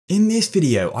In this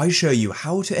video, I show you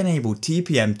how to enable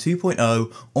TPM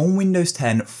 2.0 on Windows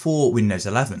 10 for Windows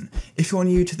 11. If you're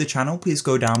new to the channel, please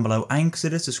go down below and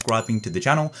consider subscribing to the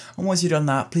channel. And once you've done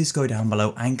that, please go down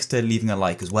below and consider leaving a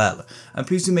like as well. And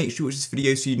please do make sure you watch this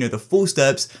video so you know the full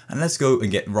steps, and let's go and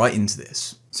get right into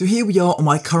this. So here we are on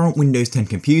my current Windows 10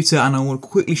 computer, and I will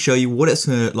quickly show you what it's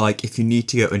going to look like if you need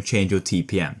to go and change your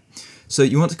TPM. So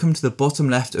you want to come to the bottom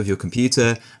left of your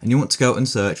computer and you want to go and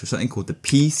search for something called the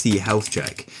PC Health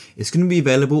Check. It's going to be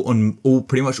available on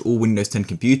pretty much all Windows 10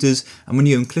 computers, and when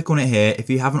you go and click on it here, if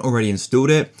you haven't already installed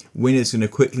it, Windows is going to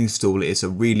quickly install it. It's a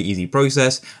really easy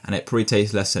process and it probably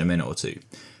takes less than a minute or two.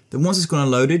 Then once it's gone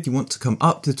and loaded, you want to come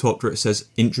up to the top where it says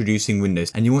Introducing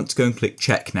Windows and you want to go and click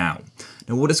Check Now.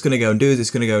 Now what it's going to go and do is it's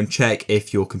going to go and check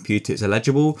if your computer is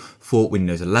eligible for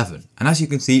Windows 11. And as you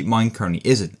can see, mine currently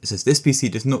isn't. It says this PC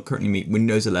does not currently meet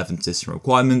Windows 11 system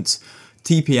requirements.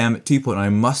 TPM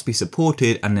 2.0 must be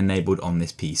supported and enabled on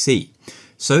this PC.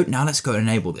 So now let's go and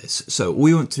enable this. So all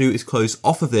you want to do is close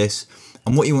off of this,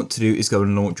 and what you want to do is go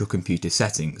and launch your computer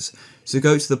settings. So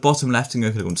go to the bottom left and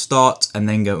go click on Start, and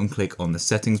then go and click on the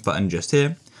Settings button just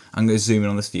here. I'm going to zoom in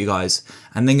on this for you guys,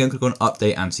 and then go and click on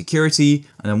Update and Security,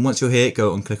 and then once you're here,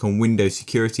 go and click on Windows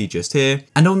Security just here,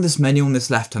 and on this menu on this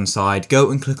left hand side,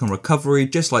 go and click on Recovery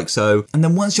just like so, and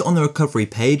then once you're on the recovery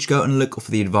page, go and look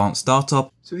for the Advanced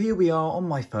Startup. So here we are on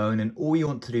my phone, and all you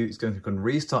want to do is go and click on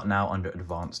Restart Now under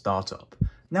Advanced Startup.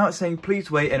 Now it's saying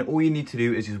please wait, and all you need to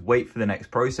do is just wait for the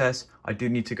next process. I do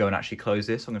need to go and actually close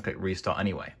this, so I'm going to click Restart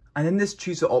anyway. And then this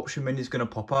Choose the Option menu is going to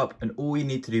pop up, and all you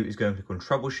need to do is go and click on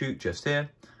Troubleshoot just here.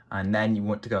 And then you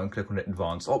want to go and click on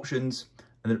Advanced Options.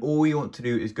 And then all you want to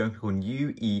do is go and click on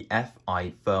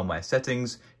UEFI Firmware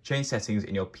Settings, change settings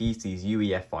in your PC's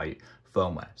UEFI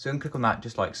firmware. So you can click on that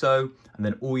just like so. And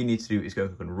then all you need to do is go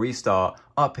and click on Restart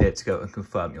up here to go and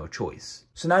confirm your choice.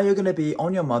 So now you're going to be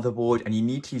on your motherboard and you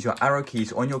need to use your arrow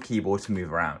keys on your keyboard to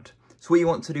move around. So what you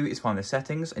want to do is find the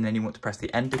settings, and then you want to press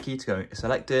the Enter key to go and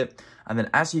select it. And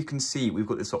then as you can see, we've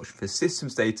got this option for System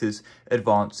Status,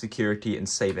 Advanced Security, and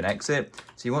Save and Exit.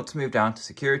 So you want to move down to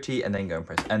Security and then go and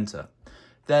press Enter.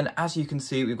 Then as you can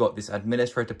see, we've got this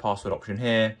Administrator Password option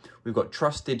here. We've got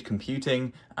Trusted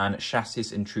Computing and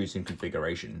Chassis Intrusion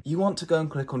Configuration. You want to go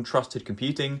and click on Trusted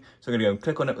Computing. So I'm going to go and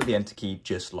click on it with the Enter key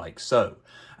just like so.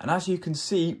 And as you can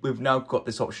see, we've now got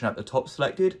this option at the top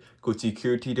selected called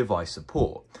Security Device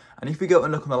Support. And if we go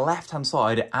and look on the left-hand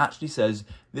side, it actually says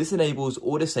this enables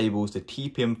or disables the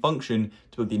TPM function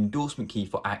to build the endorsement key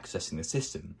for accessing the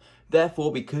system.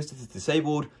 Therefore, because this is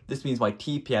disabled, this means my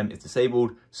TPM is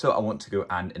disabled, so I want to go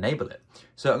and enable it.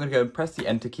 So I'm going to go and press the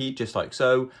Enter key just like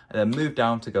so, and then move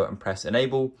down to go and press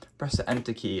Enable, press the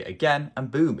Enter key again,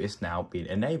 and boom, it's now been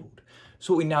enabled.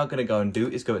 So what we're now going to go and do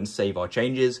is go and save our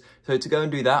changes. So to go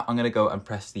and do that, I'm going to go and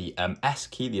press the S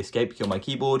key, the escape key on my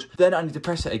keyboard. Then I need to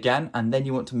press it again, and then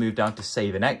you want to move down to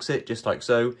Save and Exit, just like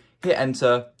so. Hit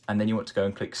Enter, and then you want to go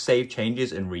and click Save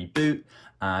Changes and Reboot.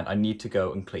 And I need to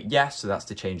go and click Yes, so that's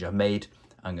the change I've made.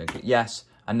 I'm going to click Yes.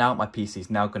 And now my PC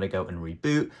is now going to go and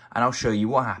reboot, and I'll show you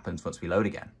what happens once we load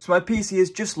again. So my PC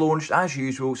is just launched as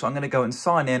usual, so I'm going to go and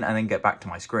sign in and then get back to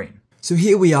my screen. So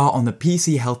here we are on the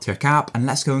PC Health Check app, and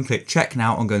let's go and click Check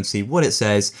Now and go and see what it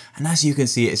says. And as you can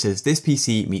see, it says this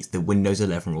PC meets the Windows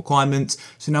 11 requirements.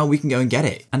 So now we can go and get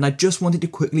it. And I just wanted to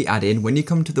quickly add in, when you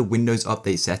come to the Windows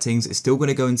Update settings, it's still going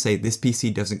to go and say this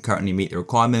PC doesn't currently meet the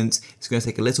requirements. It's going to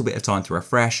take a little bit of time to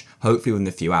refresh, hopefully within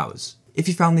a few hours. If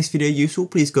you found this video useful,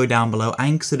 please go down below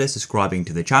and consider subscribing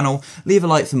to the channel. Leave a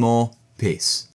like for more. Peace.